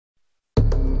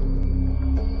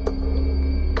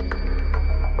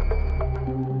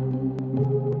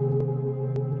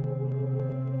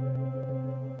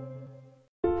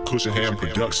Cushingham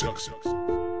Production.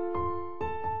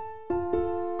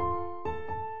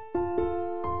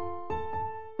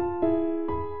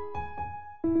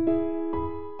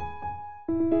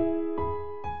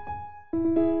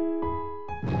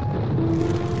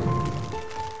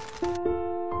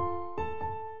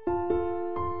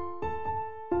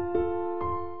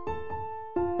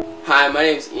 Hi, my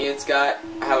name is Ian Scott.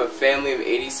 I have a family of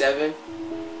 87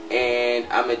 and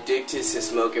I'm addicted to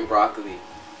smoking broccoli.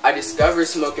 I discovered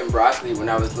smoking broccoli when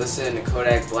I was listening to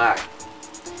Kodak Black,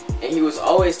 and he was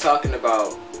always talking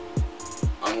about,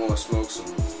 I'm gonna smoke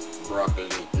some broccoli,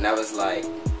 and I was like,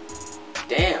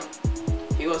 damn,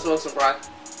 he gonna smoke some broccoli?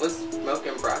 What's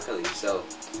smoking broccoli? So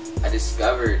I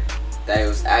discovered that it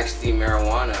was actually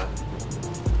marijuana,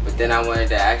 but then I wanted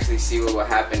to actually see what would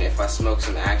happen if I smoked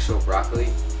some actual broccoli.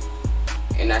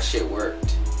 And that shit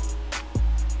worked.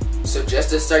 So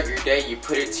just to start your day, you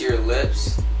put it to your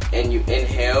lips and you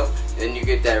inhale, then you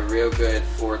get that real good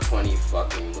 420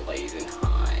 fucking blazing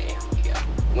high. Yeah.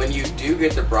 When you do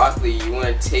get the broccoli, you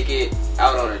want to take it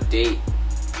out on a date.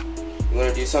 You want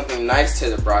to do something nice to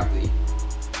the broccoli.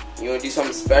 You want to do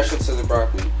something special to the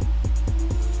broccoli.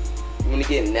 You want to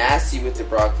get nasty with the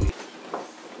broccoli.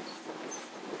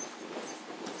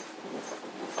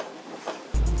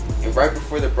 And right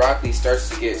before the broccoli starts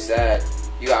to get sad,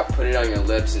 you gotta put it on your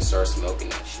lips and start smoking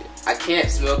that shit. I can't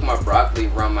smoke my broccoli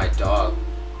around my dog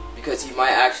because he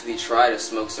might actually try to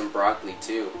smoke some broccoli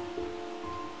too.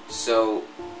 So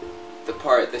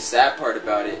the sad part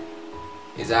about it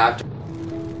is I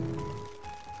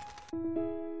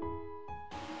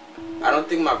don't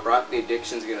think my broccoli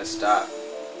addiction's gonna stop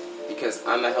because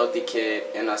I'm a healthy kid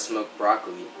and I smoke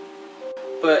broccoli.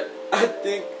 But I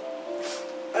think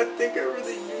I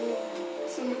really need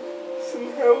some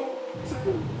help to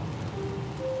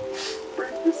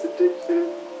break this addiction.